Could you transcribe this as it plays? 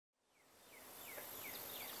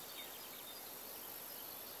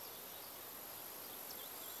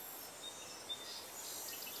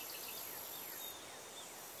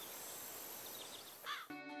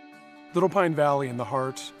Little Pine Valley in the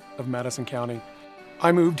heart of Madison County.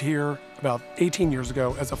 I moved here about 18 years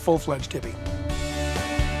ago as a full-fledged hippie.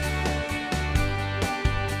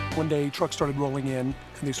 One day, trucks started rolling in and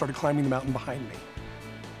they started climbing the mountain behind me.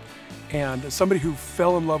 And as somebody who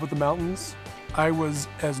fell in love with the mountains, I was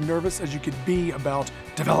as nervous as you could be about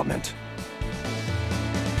development.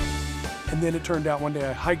 And then it turned out one day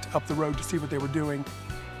I hiked up the road to see what they were doing,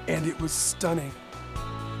 and it was stunning.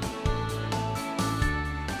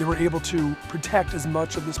 They were able to protect as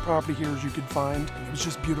much of this property here as you could find. It was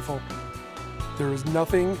just beautiful. There is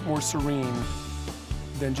nothing more serene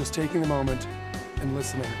than just taking a moment and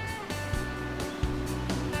listening.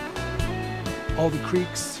 All the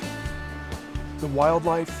creeks, the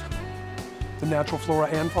wildlife, the natural flora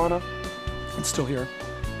and fauna, it's still here,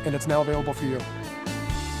 and it's now available for you.